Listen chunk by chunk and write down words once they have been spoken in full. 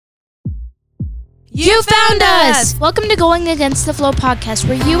You found us! Welcome to Going Against the Flow podcast,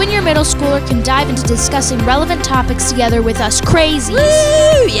 where you and your middle schooler can dive into discussing relevant topics together with us crazies.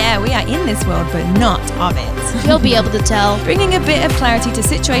 Woo! Yeah, we are in this world, but not of it. You'll be able to tell. Bringing a bit of clarity to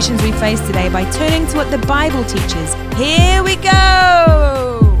situations we face today by turning to what the Bible teaches. Here we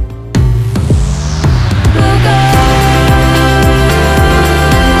go! We'll go!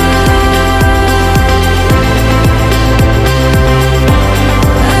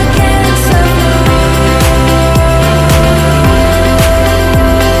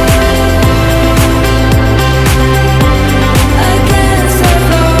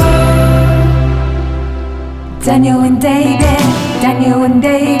 Daniel and David, Daniel and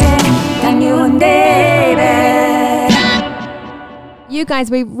David, Daniel and David. You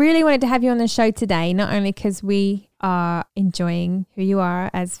guys, we really wanted to have you on the show today, not only because we are enjoying who you are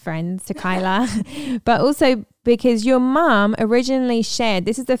as friends to Kyla, but also because your mom originally shared,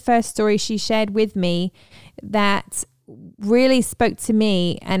 this is the first story she shared with me that really spoke to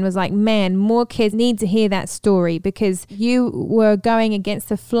me and was like, man, more kids need to hear that story, because you were going against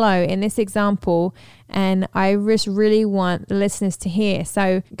the flow in this example, and I just really want the listeners to hear.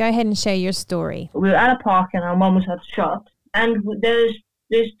 So go ahead and share your story. We were at a park and our mum was at the shop, and there's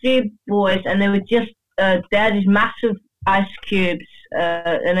three boys, and they were just they had these massive ice cubes,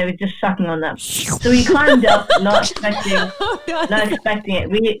 and they were just sucking on them. So we climbed up, not expecting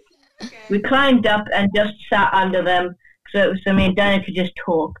it. We climbed up and just sat under them, so me and Daniel could just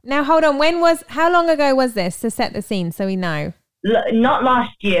talk. Now hold on, how long ago was this, to set the scene so we know? Not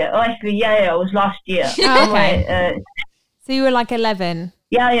last year. Oh, actually, yeah, it was last year. Oh, okay. So you were like 11?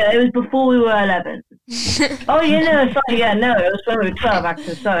 Yeah, it was before we were 11. Oh, sorry, it was when we were 12,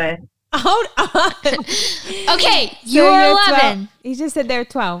 actually, sorry. Hold on. Okay, you were 11. You just said they were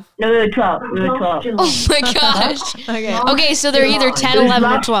 12. No, we were 12. Oh my gosh. Okay, so they're either 10,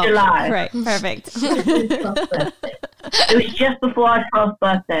 11, or 12. July. Right, perfect. It was just before our 12th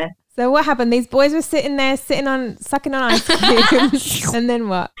birthday. So what happened? These boys were sucking on ice cubes, and then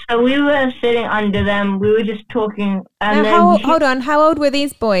what? So we were sitting under them. We were just talking. And hold on. How old were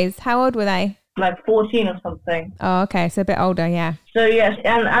these boys? How old were they? Like 14 or something. Oh, okay. So a bit older, yeah. So yes,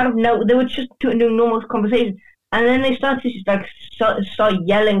 and out of nowhere, they were just doing normal conversation, and then they started to start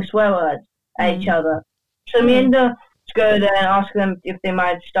yelling swear words at each other. So me and the go there and ask them if they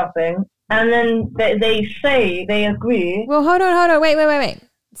mind stopping, and then they say they agree. Well, hold on. Wait.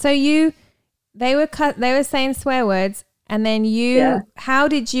 So they were saying swear words, and then how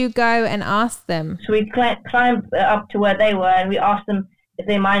did you go and ask them? So we climbed up to where they were, and we asked them if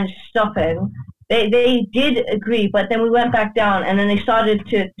they mind stopping. They did agree, but then we went back down, and then they started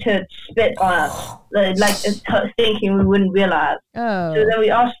to spit on us, like thinking we wouldn't realize. Oh. So then we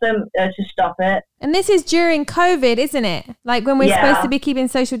asked them to stop it. And this is during COVID, isn't it? Like when we're supposed to be keeping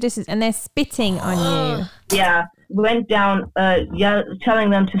social distance, and they're spitting on you. Yeah. We went down, telling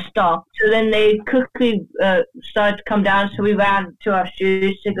them to stop. So then they quickly started to come down, so we ran to our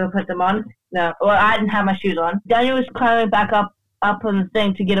shoes to go put them on. No, well, I didn't have my shoes on. Daniel was climbing back up on the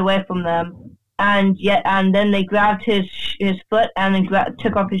thing to get away from them. And then they grabbed his foot and then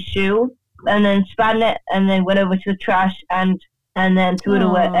took off his shoe and then spat in it and then went over to the trash and then threw it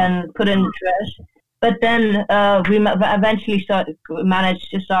away and put it in the trash. But then we eventually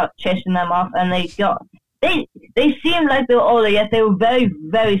managed to start chasing them off, and they seemed like they were older, yet they were very,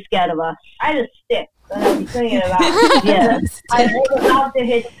 very scared of us. I had a stick and I was swinging it around. Yeah, I was after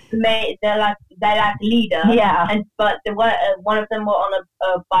his mate, their leader. Yeah, but one of them were on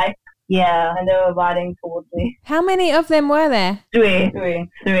a bike. Yeah, and they were riding towards me. How many of them were there? Three.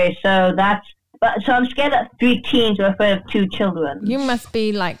 So so I'm scared that 3 teens were afraid of 2 children. You must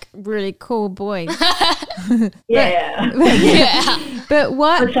be like really cool boys. Yeah. But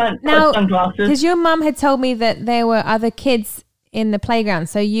what now? Sunglasses. Because your mum had told me that there were other kids in the playground,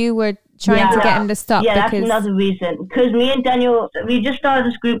 so you were trying to get them to stop. Yeah, that's another reason. Because me and Daniel, we just started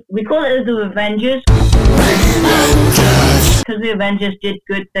this group. We call it the Revengers. Because the Avengers did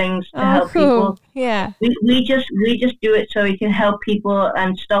good things to help people. Yeah. We just do it so we can help people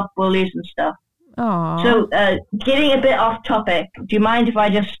and stop bullies and stuff. Aww. So, getting a bit off topic, do you mind if I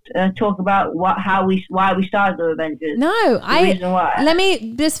just talk about why we started the Avengers? No, reason why. Let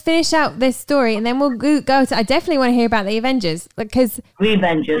me just finish out this story, and then we'll go to. I definitely want to hear about the Avengers, because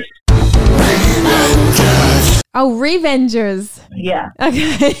Revengers. Oh, Revengers. Yeah.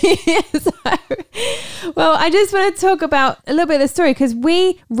 Okay. Well, I just want to talk about a little bit of the story, because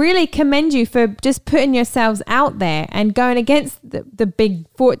we really commend you for just putting yourselves out there and going against the big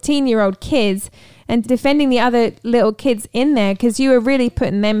 14-year-old kids and defending the other little kids in there, because you were really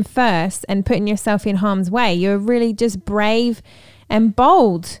putting them first and putting yourself in harm's way. You were really just brave and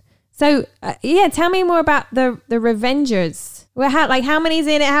bold. So, tell me more about the Revengers. Well, how many's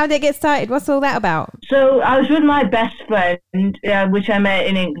in it? How did it get started? What's all that about? So I was with my best friend, which I met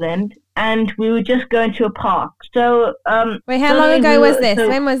in England, and we were just going to a park. So, wait, how long ago was this?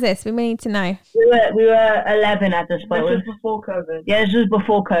 When was this? We need to know. We were 11 at this point. This was before COVID. Yeah, this was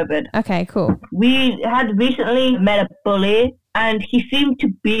before COVID. Okay, cool. We had recently met a bully, and he seemed to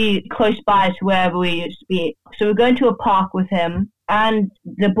be close by to wherever we used to be. So we're going to a park with him, and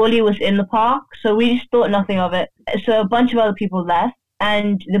the bully was in the park, so we just thought nothing of it. So a bunch of other people left,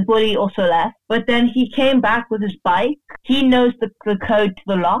 and the bully also left. But then he came back with his bike. He knows the code to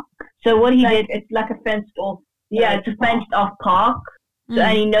the lock. So what he did... It's like a fenced-off... Yeah, it's a fenced-off park. So,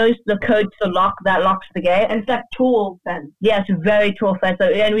 and he knows the code to the lock that locks the gate. And it's like tall fence. Yeah, it's a very tall fence. So,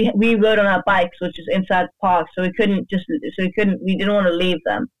 and we rode on our bikes, which is inside the park. So we didn't want to leave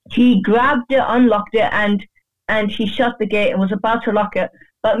them. He grabbed it, unlocked it, and he shut the gate and was about to lock it.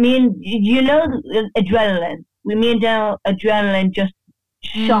 But adrenaline. Me and Daniel, adrenaline just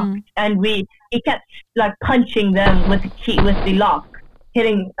shocked. And he kept like punching them with the lock,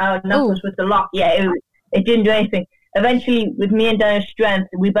 hitting our knuckles with the lock. Yeah, it didn't do anything. Eventually, with me and Daniel's strength,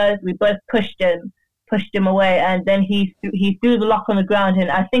 we both pushed him away, and then he threw the lock on the ground. And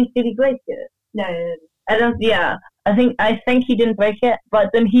I think, did he break it? No, I don't. Yeah, I think he didn't break it. But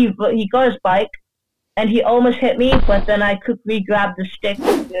then he got his bike, and he almost hit me. But then I quickly grabbed the stick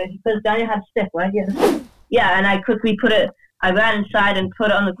because Daniel had a stick, right? Yeah, and I quickly put it. I ran inside and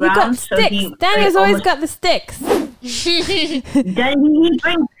put it on the ground. You got sticks. Daniel's always got the sticks. He used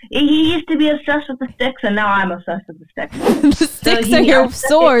to be obsessed with the sticks, and now I'm obsessed with the sticks. The sticks are your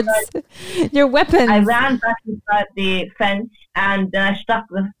swords, your weapons. I ran back inside the fence, and then I stuck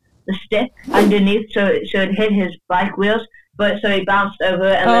the stick underneath, so it hit his bike wheels. But so he bounced over,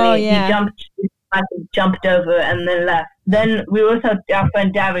 and then he jumped over, and then left. Then we were with our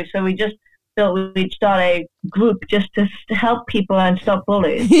friend Davy, so we just thought we'd start a group just to help people and stop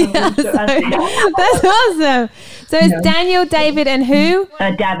bullies. That's awesome. So it's Daniel, David, and who?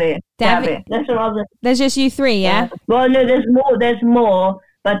 Davy. There's just you three, yeah? Well, no, there's more,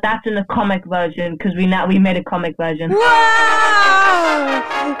 but that's in the comic version because we made a comic version. Wow!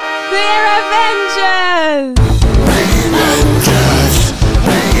 The Avengers!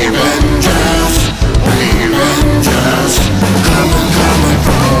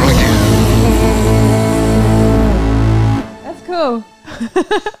 That's cool.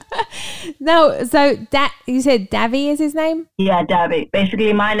 No, so you said Davy is his name? Yeah, Davy.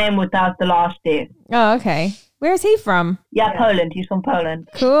 Basically, my name without the last D. Oh, okay. Where is he from? Yeah, Poland. He's from Poland.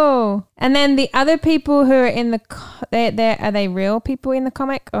 Cool. And then the other people who are in are they real people in the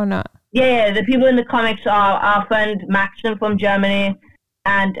comic or not? Yeah, the people in the comics are our friend Maxim from Germany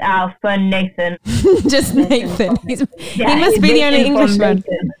and our friend Nathan. Just Nathan. He must be the only English one.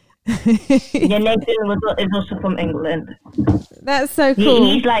 Yeah, Nathan is also from England. That's so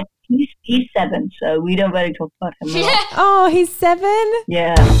cool. He's 7, so we don't really talk about him a lot. Oh, he's 7?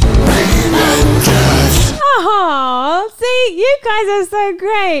 Yeah. Oh, see, you guys are so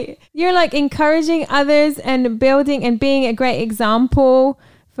great. You're like encouraging others and building and being a great example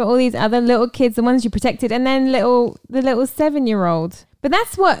for all these other little kids, the ones you protected, and then the little 7-year-old. But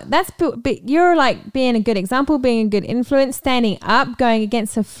you're like being a good example, being a good influence, standing up, going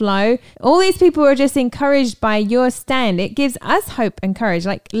against the flow. All these people are just encouraged by your stand. It gives us hope and courage,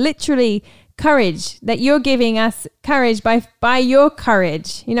 like literally courage, that you're giving us courage by your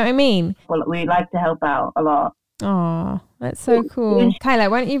courage. You know what I mean? Well, we like to help out a lot. Oh, that's so cool.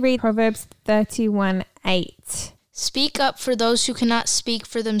 Kyla, why don't you read Proverbs 31:8? Speak up for those who cannot speak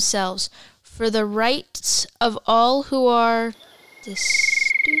for themselves, for the rights of all who are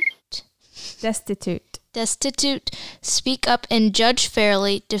destitute. Speak up and judge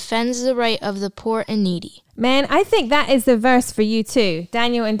fairly, defends the right of the poor and needy. Man, I think that is the verse for you too,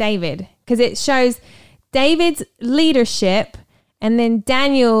 Daniel and David, because it shows David's leadership and then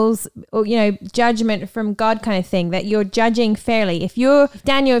Daniel's, judgment from God kind of thing, that you're judging fairly. If your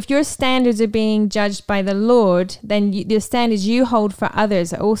standards are being judged by the Lord, then the standards you hold for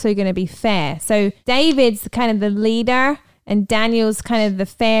others are also going to be fair. So David's kind of the leader and Daniel's kind of the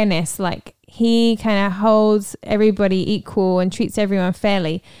fairness, like he kind of holds everybody equal and treats everyone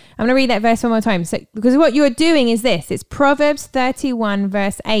fairly. I'm going to read that verse one more time. So, because what you're doing is this. It's Proverbs 31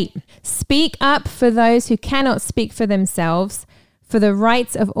 verse 8. Speak up for those who cannot speak for themselves, for the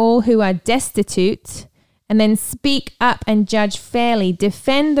rights of all who are destitute, and then speak up and judge fairly.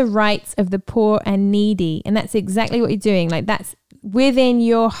 Defend the rights of the poor and needy. And that's exactly what you're doing. Like that's within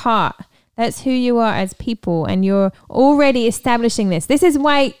your heart. That's who you are as people, and you're already establishing this. This is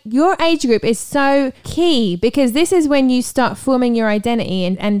why your age group is so key, because this is when you start forming your identity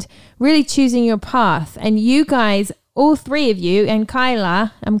and really choosing your path. And you guys, all three of you, and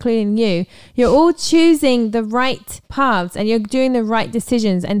Kyla, I'm including you, you're all choosing the right paths, and you're doing the right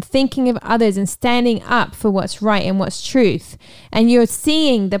decisions and thinking of others and standing up for what's right and what's truth. And you're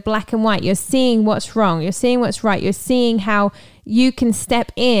seeing the black and white. You're seeing what's wrong. You're seeing what's right. You're seeing how you can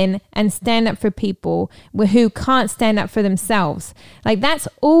step in and stand up for people who can't stand up for themselves. Like that's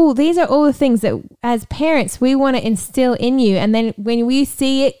all, these are all the things that as parents, we want to instill in you. And then when we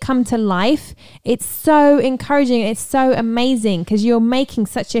see it come to life, it's so encouraging. It's so amazing because you're making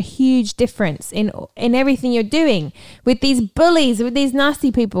such a huge difference in everything you're doing with these bullies, with these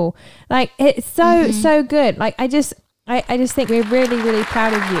nasty people. Like it's so good. Like I just think we're really, really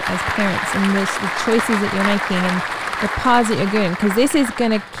proud of you as parents and the choices that you're making and the paths that you're going, because this is going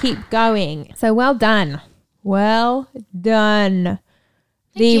to keep going. So well done. Well done.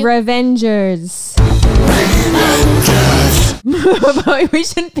 The Revengers. We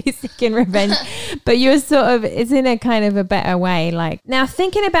shouldn't be seeking revenge, but you're sort of, it's in a kind of a better way. Like now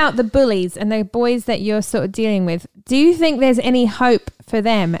thinking about the bullies and the boys that you're sort of dealing with, do you think there's any hope for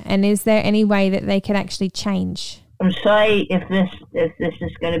them? And is there any way that they could actually change? I'm sorry if this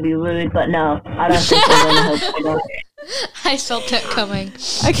is going to be rude, but no, I don't think there's any hope for them. I felt that coming.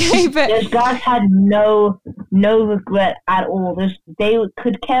 Okay, but Those guys had no regret at all. They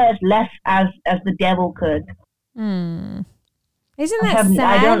could care as less as the devil could. Isn't that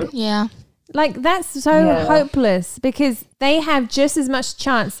sad? Yeah. Like that's so hopeless, because they have just as much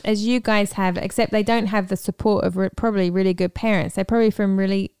chance as you guys have, except they don't have the support of probably really good parents. They're probably from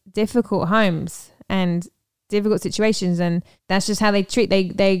really difficult homes and difficult situations, and that's just how they treat.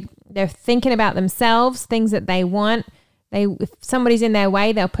 They're thinking about themselves, things that they want. If somebody's in their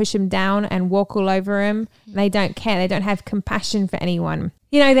way, they'll push them down and walk all over them. They don't care. They don't have compassion for anyone.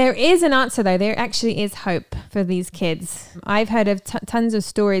 You know, there is an answer though. There actually is hope for these kids. I've heard of tons of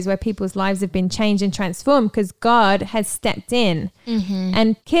stories where people's lives have been changed and transformed because God has stepped in.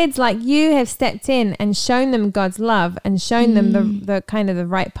 And kids like you have stepped in and shown them God's love and shown them the kind of the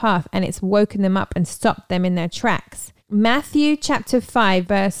right path, and it's woken them up and stopped them in their tracks. Matthew chapter 5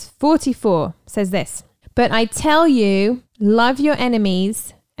 verse 44 says this: "But I tell you, love your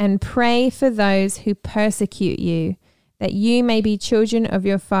enemies and pray for those who persecute you, that you may be children of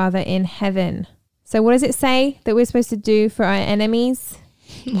your Father in heaven." So what does it say that we're supposed to do for our enemies?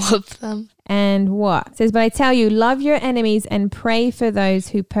 Love them. And what? It says, "But I tell you, love your enemies and pray for those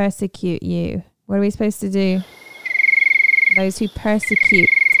who persecute you." What are we supposed to do? Those who persecute.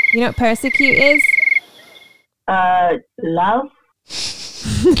 You know what persecute is? Love.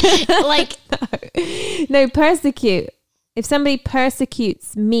 Like No, persecute. If somebody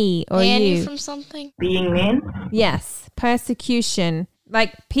persecutes me or you from something. Being mean. Yes, persecution.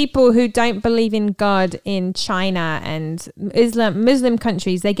 Like people who don't believe in God in China and Muslim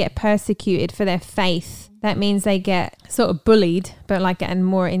countries, they get persecuted for their faith. That means they get sort of bullied, but like at a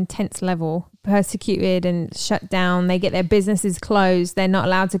more intense level. Persecuted and shut down. They get their businesses closed. They're not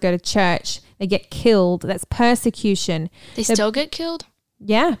allowed to go to church. They get killed. That's persecution. They still get killed?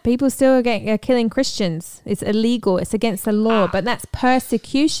 Yeah, people still are killing Christians. It's illegal. It's against the law, but that's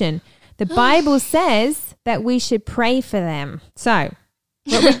persecution. The Bible says that we should pray for them. So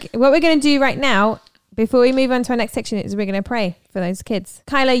what we're going to do right now, before we move on to our next section, is we're going to pray for those kids.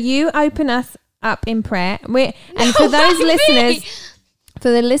 Kyla, you open us up in prayer. And for those listeners, for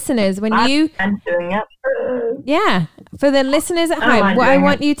the listeners, when you... I'm doing it. Yeah, for the listeners at home, what I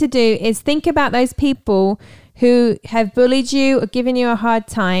want you to do is think about those people who have bullied you or given you a hard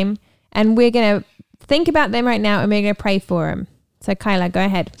time, and we're going to think about them right now, and we're going to pray for them. So Kyla, go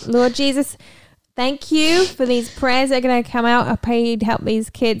ahead. Lord Jesus, thank you for these prayers that are going to come out. I pray you'd help these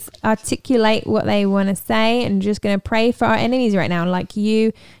kids articulate what they want to say, and just going to pray for our enemies right now, like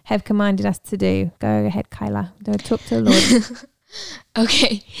you have commanded us to do. Go ahead, Kyla. Talk to the Lord.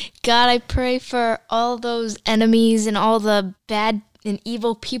 Okay. God, I pray for all those enemies and all the bad and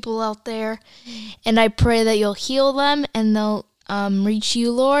evil people out there, and I pray that you'll heal them and they'll reach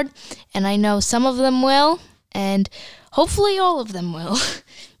you, Lord. And I know some of them will, and hopefully all of them will,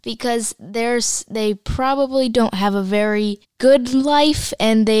 because they probably don't have a very good life,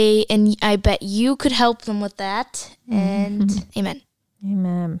 and I bet you could help them with that. And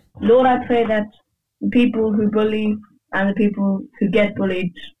amen. Lord, I pray that the people who bully and the people who get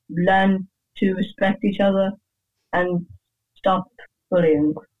bullied learn to respect each other and stop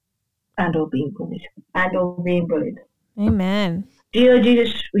bullying and or being bullied. Amen. Dear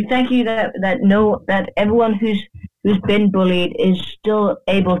Jesus, we thank you that everyone who's who's been bullied is still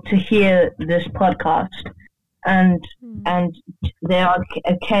able to hear this podcast, and they are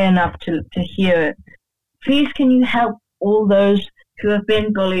okay enough to hear it. Please, can you help all those who have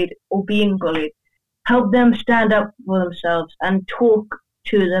been bullied or being bullied? Help them stand up for themselves and talk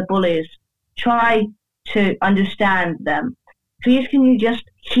to the bullies. Try to understand them. Please, can you just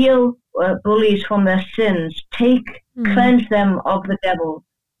heal bullies from their sins? Cleanse them of the devil.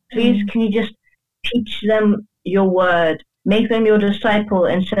 Please, can you just teach them your word? Make them your disciple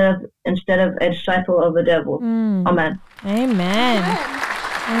instead of a disciple of the devil. Amen. Amen.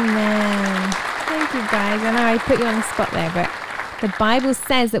 Amen. Thank you, guys. I know I put you on the spot there, but the Bible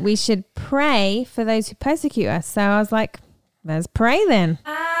says that we should pray for those who persecute us. So I was like, let's pray then.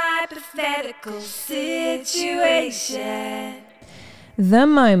 Hypothetical situation. The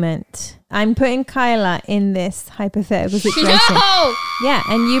moment I'm putting Kyla in this hypothetical situation. No! Yeah,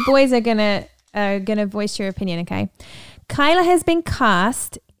 and you boys are gonna voice your opinion, okay? Kyla has been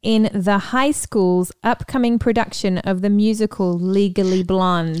cast in the high school's upcoming production of the musical Legally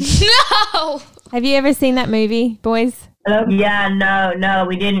Blonde. No! Have you ever seen that movie, boys? Hello? Yeah, no,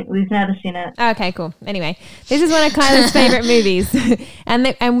 we didn't. We've never seen it. Okay, cool. Anyway, this is one of Kyla's favorite movies, and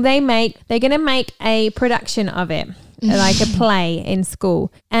they're gonna make a production of it, like a play in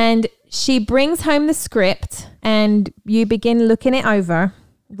school. And she brings home the script, and you begin looking it over,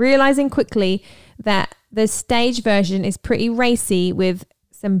 realizing quickly that the stage version is pretty racy with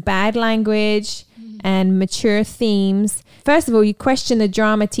some bad language and mature themes. First of all, you question the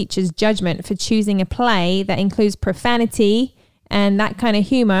drama teacher's judgment for choosing a play that includes profanity and that kind of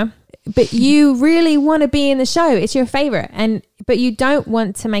humor. But you really want to be in the show. It's your favorite. But you don't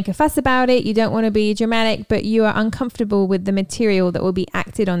want to make a fuss about it. You don't want to be dramatic, but you are uncomfortable with the material that will be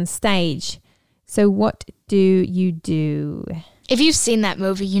acted on stage. So what do you do? If you've seen that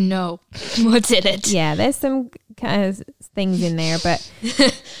movie, you know what's in it. Yeah, there's some kind of things in there, but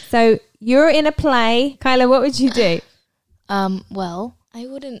so you're in a play. Kyla, what would you do? Well, I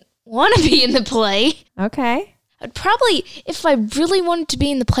wouldn't want to be in the play. Okay. I'd probably, if I really wanted to be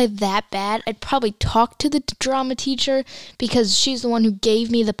in the play that bad, I'd probably talk to the drama teacher because she's the one who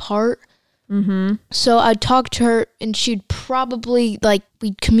gave me the part. Mm-hmm. So I'd talk to her and she'd probably,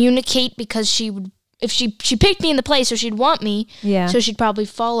 we'd communicate because she would, if she picked me in the play, so she'd want me. Yeah. So she'd probably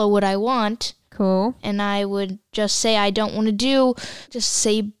follow what I want. Cool. And I would just say I don't want to just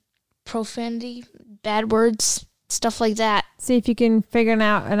say profanity, bad words, stuff like that. See if you can figure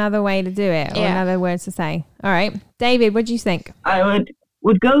out another way to do it or another words to say. All right. David, what do you think? I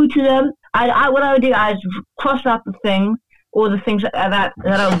would go to them. What I would do, I'd cross out the thing, all the things that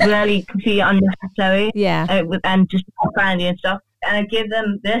are really completely unnecessary. Yeah. And just profanity and stuff. And I'd give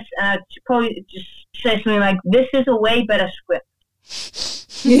them this, and I'd probably just say something like, "This is a way better script."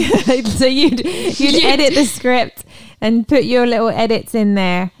 So you'd edit the script and put your little edits in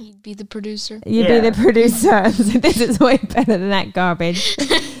there. You'd be the producer. You'd be the producer. So this is way better than that garbage.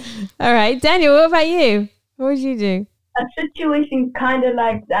 All right. Daniel, what about you? What would you do? A situation kind of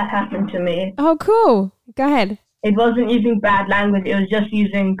like that happened to me. Oh, cool. Go ahead. It wasn't using bad language. It was just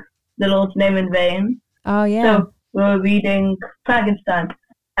using the Lord's name in vain. Oh, yeah. So we were reading Frankenstein,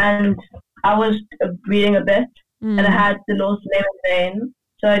 and I was reading a bit, and I had the Lord's name in vain.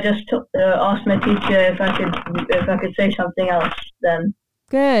 So I just asked my teacher if I could say something else. Then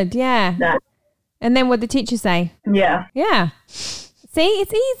good, yeah. That. And then what did the teacher say? Yeah. Yeah. See,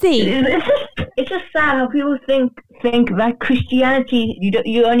 it's easy. It's just sad how people think that Christianity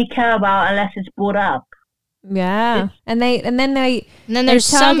you only care about unless it's brought up. Yeah, and then they there's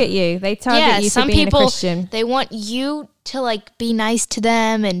target you. They target you for being a Christian. They want you to be nice to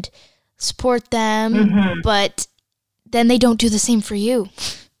them and support them, but then they don't do the same for you.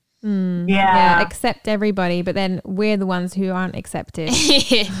 Yeah, accept everybody, but then we're the ones who aren't accepted.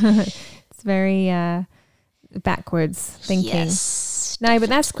 It's very backwards thinking. Yes, no, but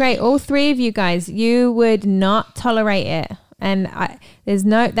that's great. All three of you guys, you would not tolerate it, and there's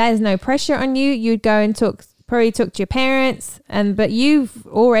no pressure on you. You'd go and probably talk to your parents, but you've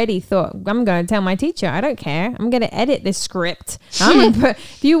already thought, I'm going to tell my teacher. I don't care. I'm going to edit this script.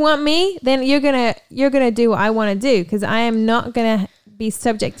 If you want me, then you're gonna do what I want to do, because I am not going to be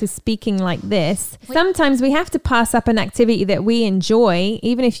subject to speaking like this. Sometimes we have to pass up an activity that we enjoy,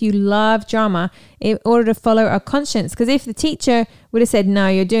 even if you love drama, in order to follow our conscience. Because if the teacher would have said, no,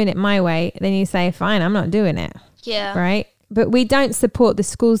 you're doing it my way, then you say, fine, I'm not doing it. Yeah. Right? But we don't support the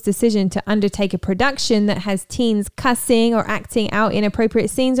school's decision to undertake a production that has teens cussing or acting out inappropriate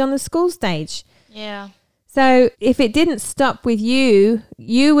scenes on the school stage. Yeah. So if it didn't stop with you,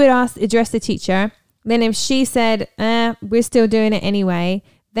 you would address the teacher. Then if she said, we're still doing it anyway,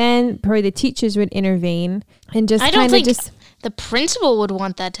 then probably the teachers would intervene and just I don't kind of think the principal would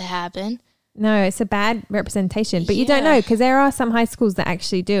want that to happen. No, it's a bad representation. But you don't know, because there are some high schools that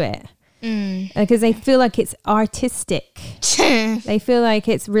actually do it. Because they feel like it's artistic. They feel like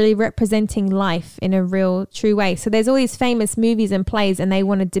it's really representing life in a real, true way. So there's all these famous movies and plays, and they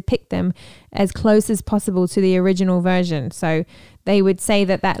want to depict them as close as possible to the original version. So they would say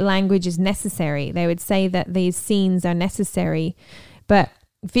that that language is necessary. They would say that these scenes are necessary. But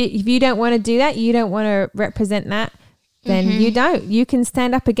if you don't want to do that, you don't want to represent that, then you don't. You can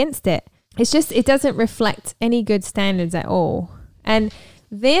stand up against it. It's just, it doesn't reflect any good standards at all. And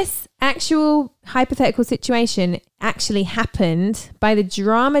this actual hypothetical situation actually happened by the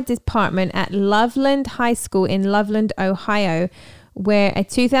drama department at Loveland High School in Loveland, Ohio, where a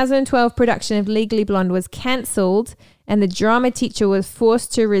 2012 production of Legally Blonde was cancelled and the drama teacher was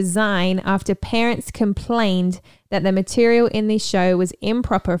forced to resign after parents complained that the material in the show was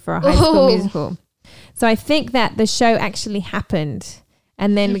improper for a high school musical. So I think that the show actually happened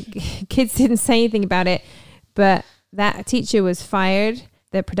and then kids didn't say anything about it, but that teacher was fired.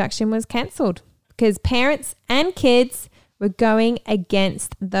 The production was cancelled because parents and kids were going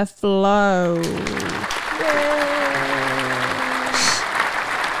against the flow.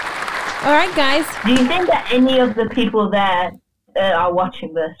 All right, guys. Do you think that any of the people there are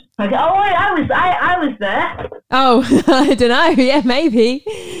watching this? Like, oh, wait, I was there. Oh, I don't know. Yeah, maybe.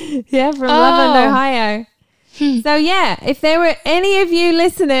 Yeah, from Loveland, Ohio. So yeah, if there were any of you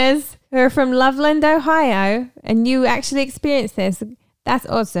listeners who are from Loveland, Ohio, and you actually experienced this, that's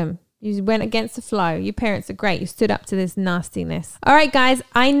awesome. You went against the flow. Your parents are great. You stood up to this nastiness. All right, guys.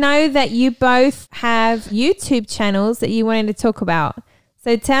 I know that you both have YouTube channels that you wanted to talk about.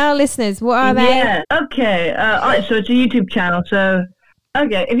 So tell our listeners, what are they? Yeah. Okay. So it's a YouTube channel. So,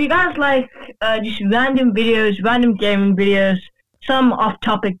 okay. If you guys like just random videos, random gaming videos, some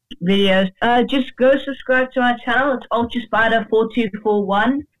off-topic videos, just go subscribe to our channel. It's Ultra Spider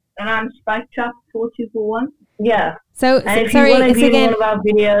 4241, and I'm Spiketrap 4241. Yeah. So, and if sorry, you want to it's view again, one of our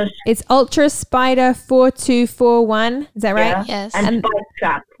videos, it's Ultra Spider 4241. Is that right? yeah, Yes. and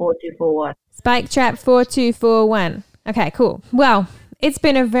Spiketrap 4241. Spike Trap 4241. Okay, cool. Well, it's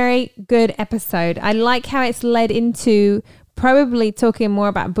been a very good episode. I like how it's led into probably talking more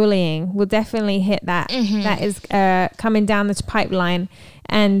about bullying. We'll definitely hit that. That is coming down this pipeline.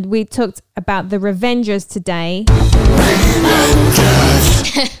 And we talked about the Revengers today.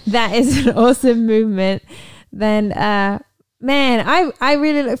 That is an awesome movement. Then, man, I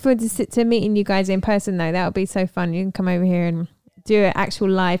really look forward to meeting you guys in person, though. That would be so fun. You can come over here and do an actual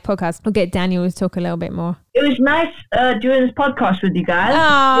live podcast. We'll get Daniel to talk a little bit more. It was nice doing this podcast with you guys.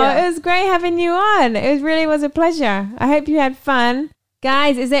 Oh, It was great having you on. It really was a pleasure. I hope you had fun.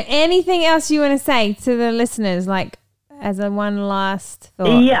 Guys, is there anything else you want to say to the listeners, like as a one last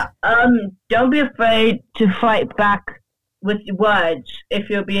thought? Yeah. Don't be afraid to fight back with words if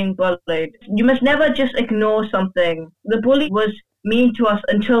you're being bullied. You must never just ignore something. The bully was mean to us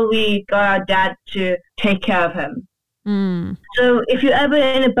until we got our dad to take care of him. So if you're ever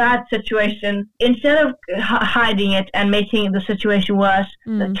in a bad situation, instead of hiding it and making the situation worse,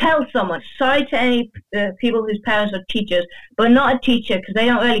 tell someone. Sorry to any people whose parents are teachers, but not a teacher, because they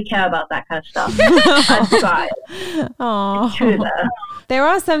don't really care about that kind of stuff. I'm sorry. It's true though. There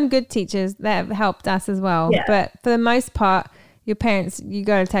are some good teachers that have helped us as well, but for the most part, your parents, you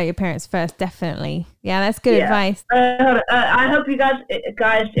got to tell your parents first, definitely. Yeah, that's good advice. I hope you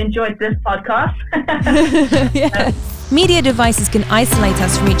guys enjoyed this podcast. Yes. Media devices can isolate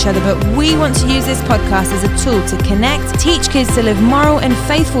us from each other, but we want to use this podcast as a tool to connect, teach kids to live moral and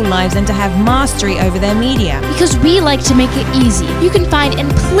faithful lives, and to have mastery over their media. Because we like to make it easy. You can find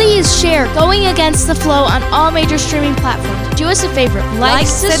and please share Going Against the Flow on all major streaming platforms. Do us a favor. Like,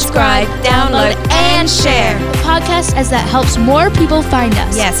 subscribe, download, and share. The podcast as that helps more people find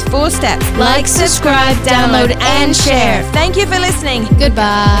us. Yes, 4 steps. Like, subscribe, download, and share. Thank you for listening.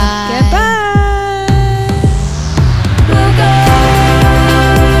 Goodbye. Goodbye. We'll go.